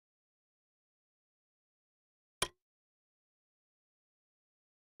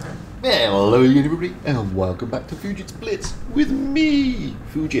Hello again everybody, and welcome back to Fujit's Blitz with me,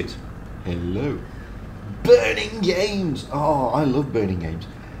 Fujit. Hello. Burning games! Oh, I love burning games.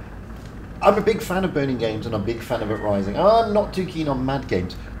 I'm a big fan of burning games and I'm a big fan of it rising. I'm not too keen on mad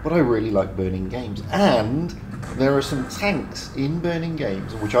games, but I really like burning games. And there are some tanks in burning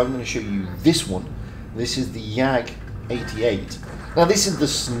games, which I'm going to show you this one. This is the JaG 88. Now this is the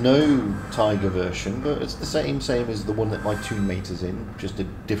Snow Tiger version, but it's the same as the one that my toonmate is in, just a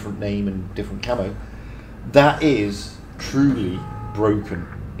different name and different camo. That is truly broken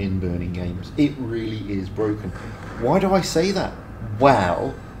in burning games. It really is broken. Why do I say that?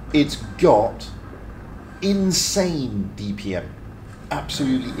 Well, it's got insane DPM.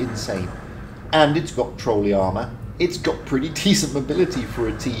 Absolutely insane. And it's got trolley armor. It's got pretty decent mobility for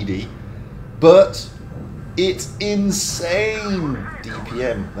a TD, but it's insane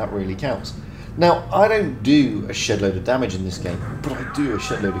DPM. That really counts. Now, I don't do a shed load of damage in this game, but I do a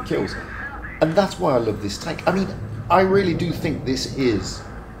shed load of kills. And that's why I love this tank. I mean, I really do think this is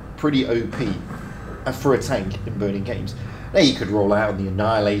pretty OP for a tank in burning games. Now, you could roll out the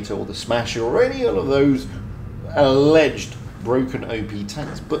Annihilator or the Smasher or any of those alleged broken OP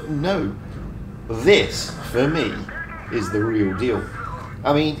tanks, but no, this, for me, is the real deal.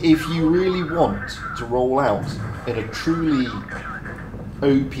 I mean, if you really want to roll out in a truly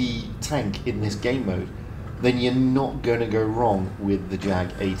OP tank in this game mode, then you're not going to go wrong with the JaG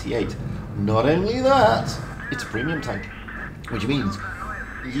 88. Not only that, it's a premium tank, which means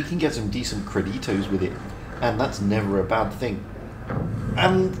you can get some decent creditos with it, and that's never a bad thing.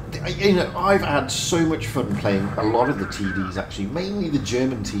 And, you know, I've had so much fun playing a lot of the TDs, actually, mainly the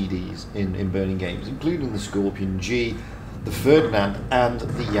German TDs in burning games, including the Scorpion G, the Ferdinand, and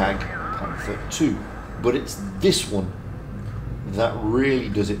the JaG Panther 2. But it's this one that really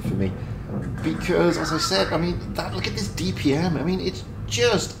does it for me. Because, as I said, I mean, look at this DPM. I mean, it's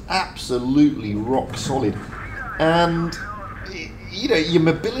just absolutely rock solid. And, you know, your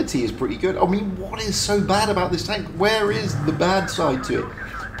mobility is pretty good. I mean, what is so bad about this tank? Where is the bad side to it?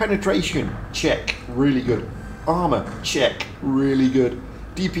 Penetration, check, really good. Armor, check, really good.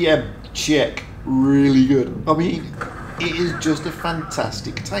 DPM, check, really good. I mean, it is just a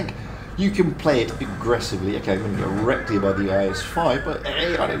fantastic tank. You can play it aggressively. Okay, I'm going to get wrecked here by the IS-5, but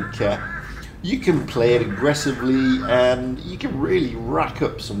hey, I don't care. You can play it aggressively and you can really rack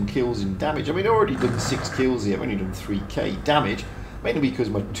up some kills in damage. I mean, I've already done 6 kills here. I've only done 3k damage, mainly because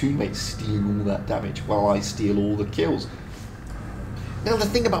my toonmate's stealing all that damage while I steal all the kills. Now, the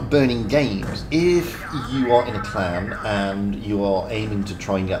thing about burning games, if you are in a clan and you are aiming to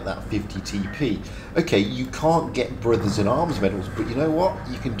try and get that 50 TP, okay, you can't get Brothers in Arms medals, but you know what?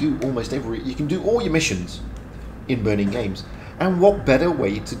 You can do you can do all your missions in burning games. And what better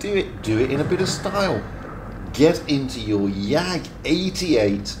way to do it? Do it in a bit of style. Get into your JaG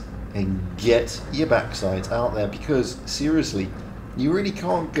 88 and get your backsides out there, because seriously, you really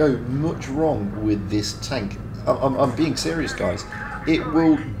can't go much wrong with this tank. I'm being serious, guys. It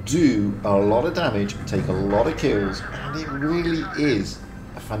will do a lot of damage, take a lot of kills, and it really is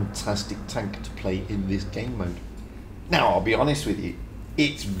a fantastic tank to play in this game mode. Now, I'll be honest with you,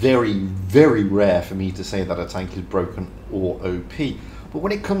 it's very, very rare for me to say that a tank is broken or OP. But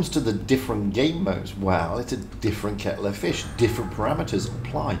when it comes to the different game modes, well, it's a different kettle of fish, different parameters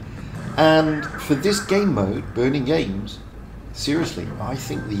apply. And for this game mode, burning games, seriously, I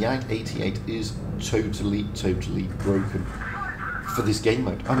think the JaG 88 is totally broken for this game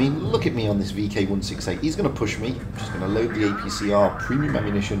mode. I mean, look at me on this VK168. He's going to push me. I'm just going to load the APCR premium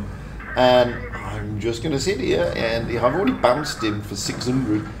ammunition, and I'm just going to sit here, and I've already bounced him for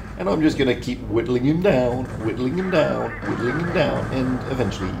 600, and I'm just going to keep whittling him down, whittling him down, whittling him down, and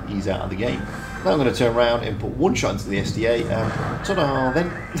eventually he's out of the game. Now I'm going to turn around and put one shot into the SDA, and ta-da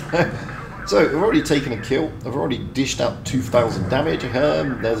then. So I've already taken a kill. I've already dished out 2,000 damage.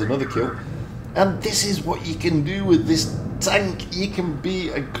 There's another kill. And this is what you can do with this tank. You can be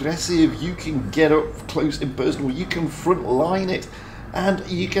aggressive, you can get up close and personal, you can front line it, and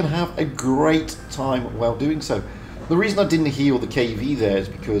you can have a great time while doing so. The reason I didn't heal the KV there is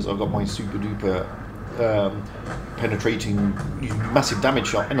because I've got my super duper penetrating massive damage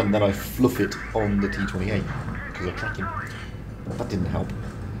shot, and then I fluff it on the T28 because I track him. That didn't help.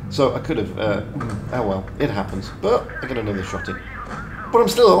 So I could have, oh well, it happens, but I got another shot in. But I'm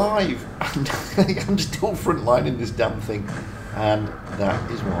still alive, I'm still frontlining this damn thing, and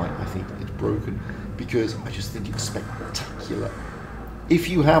that is why I think it's broken, because I just think it's spectacular. If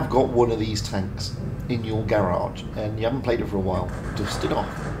you have got one of these tanks in your garage and you haven't played it for a while, dust it off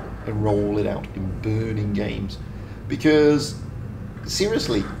and roll it out in burning games, because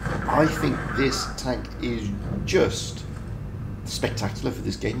seriously, I think this tank is just spectacular for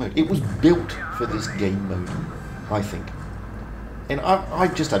this game mode. It was built for this game mode, I think. And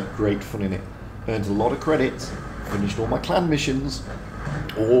I've just had great fun in it. Earned a lot of credits, finished all my clan missions,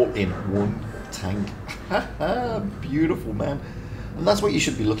 all in one tank. Beautiful, man. And that's what you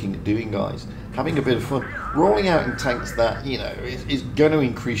should be looking at doing, guys. Having a bit of fun. Rolling out in tanks that, you know, is going to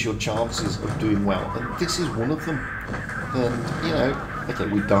increase your chances of doing well. And this is one of them. And, you know, okay,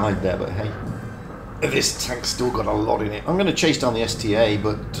 we died there, but hey. This tank's still got a lot in it. I'm going to chase down the STA,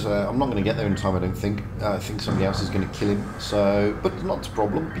 but I'm not going to get there in time, I don't think. I think somebody else is going to kill him. So, but not a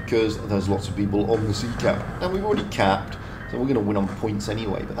problem, because there's lots of people on the C cap. And we've already capped, so we're going to win on points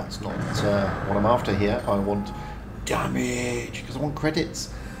anyway. But that's not what I'm after here. I want damage, because I want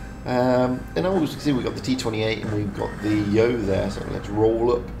credits. And obviously we've got the T28 and we've got the Yo there, so let's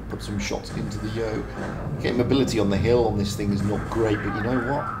roll up, put some shots into the Yo. Okay, mobility on the hill on this thing is not great, but you know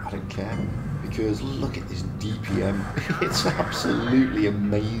what? I don't care. Because look at this DPM. It's absolutely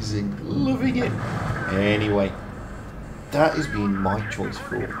amazing. Loving it. Anyway, that has been my choice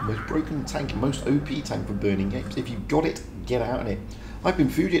for most broken tank, most OP tank for burning games. If you've got it, get out on it. I've been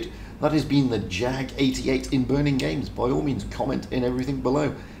Fujit. That has been the JaG 88 in burning games. By all means, comment in everything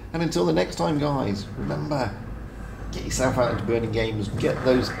below. And until the next time, guys, remember, get yourself out into burning games, get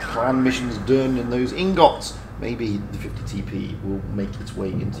those clan missions done and those ingots. Maybe the 50 TP will make its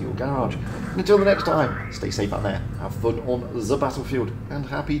way into your garage. And until the next time, stay safe out there, have fun on the battlefield, and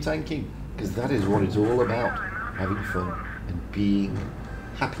happy tanking, because that is what it's all about, having fun and being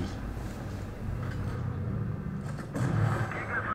happy.